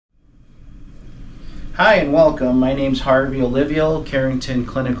Hi and welcome. My name's Harvey Olivial, Carrington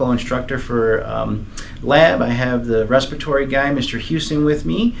Clinical Instructor for Lab. I have the respiratory guy, Mr. Houston, with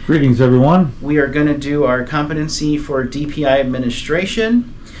me. Greetings, everyone. We are going to do our competency for DPI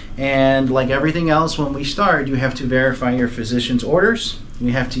administration. And like everything else, when we start, you have to verify your physician's orders.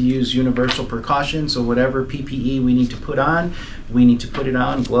 We have to use universal precautions, so whatever PPE we need to put on, we need to put it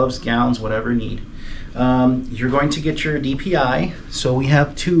on, gloves, gowns, whatever need. You're going to get your DPI, so we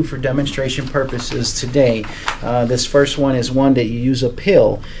have two for demonstration purposes today. This first one is one that you use a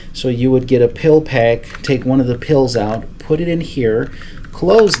pill. So you would get a pill pack, take one of the pills out, put it in here,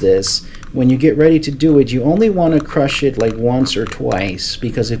 close this. When you get ready to do it, you only want to crush it like once or twice,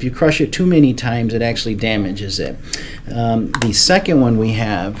 because if you crush it too many times, it actually damages it. The second one we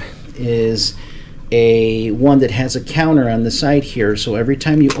have is one that has a counter on the side here, so every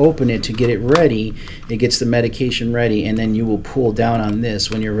time you open it to get it ready, it gets the medication ready, and then you will pull down on this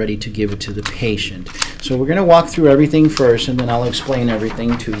when you're ready to give it to the patient. So we're going to walk through everything first, and then I'll explain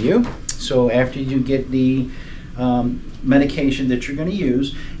everything to you. So after you get the medication that you're going to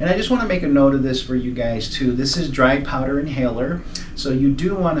use, and I just want to make a note of this for you guys too. This is dry powder inhaler, so you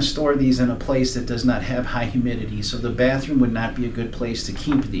do want to store these in a place that does not have high humidity. So the bathroom would not be a good place to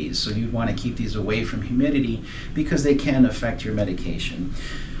keep these, so you'd want to keep these away from humidity because they can affect your medication.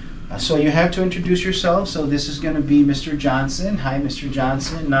 So you have to introduce yourself. So this is going to be Mr. Johnson. Hi, Mr.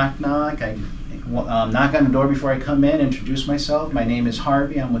 Johnson. Knock, knock. I knock on the door before I come in, introduce myself. My name is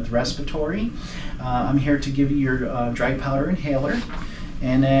Harvey. I'm with Respiratory. I'm here to give you your dry powder inhaler,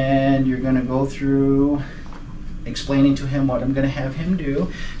 and then you're going to go through explaining to him what I'm going to have him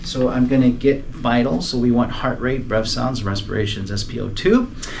do. So I'm going to get vitals, so we want heart rate, breath sounds, respirations,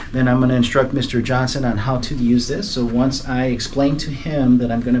 SpO2. Then I'm going to instruct Mr. Johnson on how to use this. So once I explain to him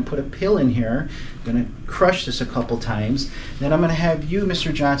that I'm going to put a pill in here, I'm going to crush this a couple times, then I'm going to have you,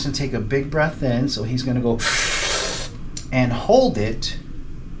 Mr. Johnson, take a big breath in. So he's going to go and hold it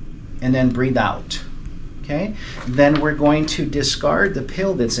and then breathe out. Okay? Then we're going to discard the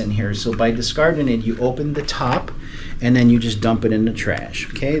pill that's in here. So by discarding it, you open the top and then you just dump it in the trash.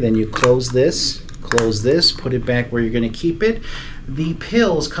 Okay? Then you close this, put it back where you're going to keep it. The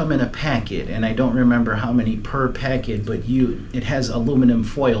pills come in a packet, and I don't remember how many per packet, but it has aluminum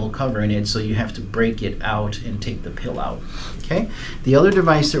foil covering it, so you have to break it out and take the pill out. Okay? The other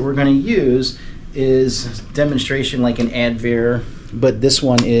device that we're going to use is demonstration like an Advair, but this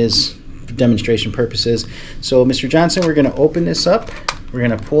one is for demonstration purposes. So Mr. Johnson, we're going to open this up. We're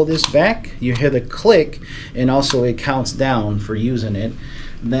going to pull this back. You hear the click, and also it counts down for using it.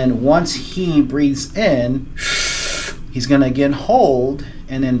 Then once he breathes in, he's going to again hold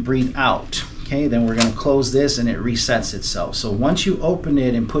and then breathe out. Okay, then we're going to close this and it resets itself. So once you open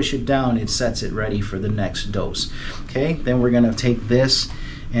it and push it down, it sets it ready for the next dose. Okay, then we're going to take this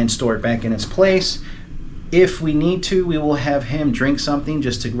and store it back in its place. If we need to, we will have him drink something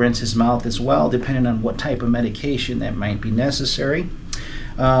just to rinse his mouth as well, depending on what type of medication that might be necessary.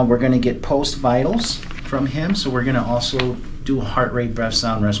 We're going to get post vitals from him, so we're going to also do heart rate, breath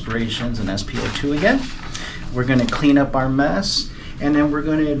sound, respirations, and SpO2 again. We're going to clean up our mess, and then we're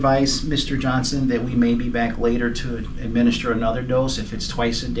going to advise Mr. Johnson that we may be back later to administer another dose if it's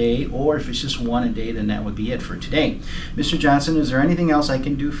twice a day, or if it's just one a day, then that would be it for today. Mr. Johnson, is there anything else I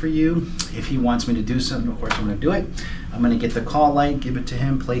can do for you? If he wants me to do something, of course I'm going to do it. I'm going to get the call light, give it to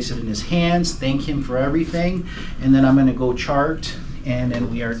him, place it in his hands, thank him for everything, and then I'm going to go chart, and then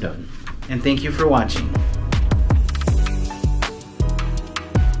we are done. And thank you for watching.